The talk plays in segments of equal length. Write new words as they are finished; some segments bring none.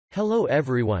Hello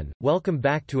everyone, welcome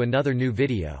back to another new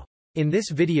video. In this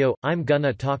video, I'm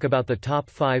gonna talk about the top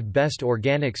 5 best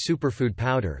organic superfood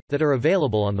powder that are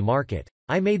available on the market.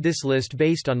 I made this list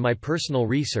based on my personal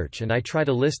research and I try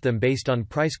to list them based on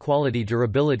price, quality,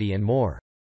 durability and more.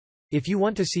 If you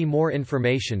want to see more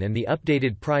information and the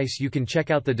updated price, you can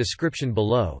check out the description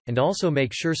below, and also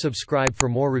make sure subscribe for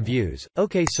more reviews.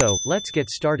 Okay, so let's get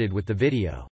started with the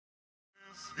video.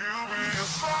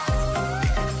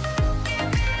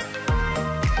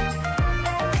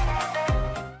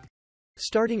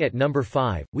 Starting at number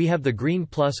 5, we have the Green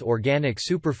Plus Organic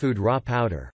Superfood Raw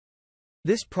Powder.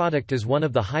 This product is one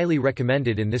of the highly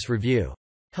recommended in this review.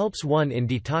 Helps one in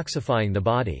detoxifying the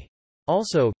body.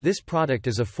 Also, this product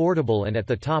is affordable and at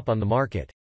the top on the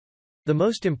market. The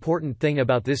most important thing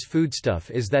about this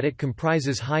foodstuff is that it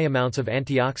comprises high amounts of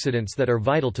antioxidants that are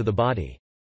vital to the body.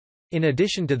 In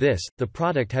addition to this, the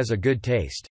product has a good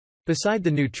taste. Beside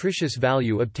the nutritious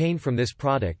value obtained from this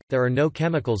product, there are no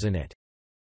chemicals in it.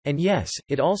 And yes,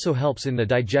 it also helps in the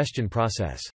digestion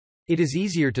process. It is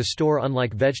easier to store,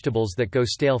 unlike vegetables that go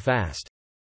stale fast.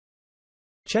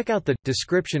 Check out the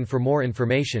description for more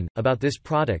information about this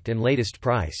product and latest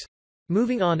price.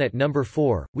 Moving on, at number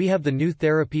 4, we have the new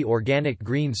Therapy Organic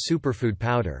Green Superfood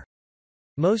Powder.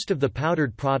 Most of the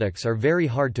powdered products are very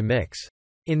hard to mix.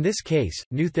 In this case,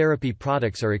 new Therapy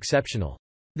products are exceptional.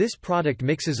 This product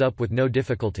mixes up with no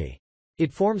difficulty.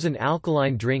 It forms an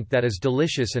alkaline drink that is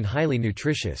delicious and highly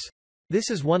nutritious. This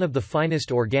is one of the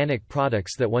finest organic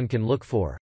products that one can look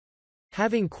for.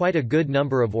 Having quite a good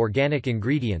number of organic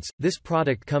ingredients, this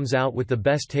product comes out with the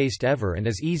best taste ever and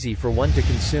is easy for one to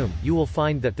consume. You will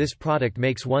find that this product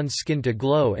makes one's skin to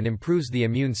glow and improves the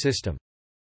immune system.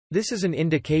 This is an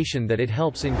indication that it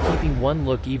helps in keeping one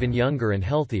look even younger and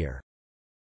healthier.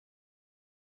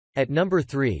 At number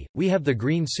 3, we have the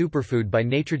Green Superfood by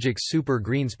Natrogix Super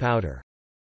Greens Powder.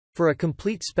 For a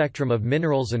complete spectrum of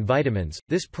minerals and vitamins,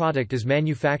 this product is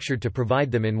manufactured to provide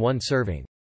them in one serving.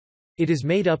 It is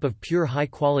made up of pure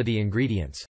high-quality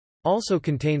ingredients. Also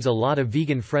contains a lot of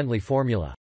vegan-friendly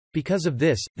formula. Because of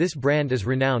this, this brand is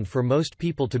renowned for most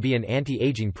people to be an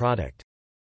anti-aging product.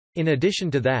 In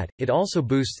addition to that, it also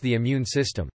boosts the immune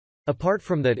system. Apart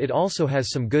from that, it also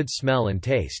has some good smell and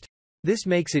taste. This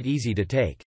makes it easy to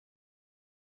take.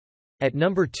 At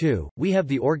number 2, we have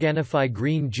the Organifi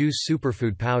Green Juice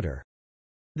Superfood Powder.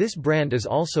 This brand is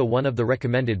also one of the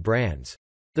recommended brands.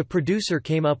 The producer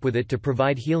came up with it to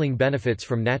provide healing benefits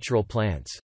from natural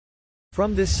plants.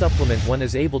 From this supplement, one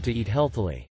is able to eat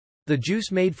healthily. The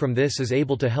juice made from this is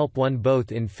able to help one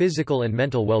both in physical and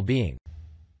mental well-being.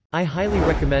 I highly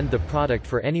recommend the product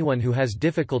for anyone who has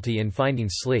difficulty in finding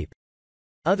sleep.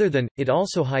 Other than, it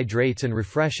also hydrates and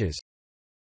refreshes.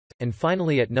 And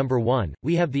finally, at number 1,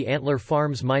 we have the Antler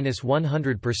Farms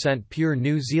 -100% pure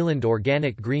New Zealand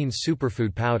Organic Green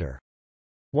Superfood Powder.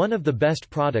 One of the best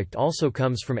product also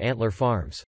comes from Antler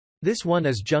Farms. This one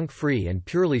is junk-free and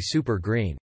purely super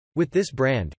green. With this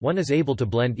brand, one is able to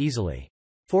blend easily.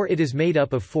 For it is made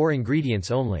up of 4 ingredients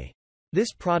only.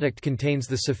 This product contains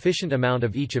the sufficient amount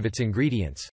of each of its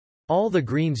ingredients. All the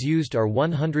greens used are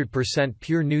 100%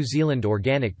 pure New Zealand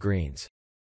organic greens.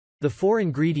 The 4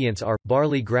 ingredients are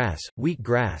barley grass, wheat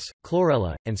grass,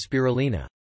 chlorella, and spirulina.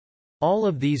 All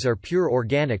of these are pure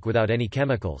organic without any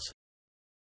chemicals.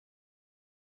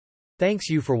 Thanks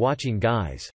you for watching,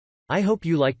 guys. I hope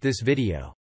you liked this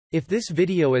video. If this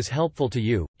video is helpful to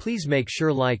you, please make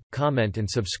sure like, comment and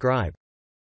subscribe.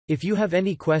 If you have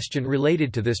any question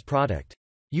related to this product,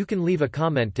 you can leave a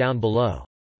comment down below.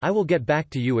 I will get back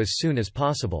to you as soon as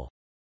possible.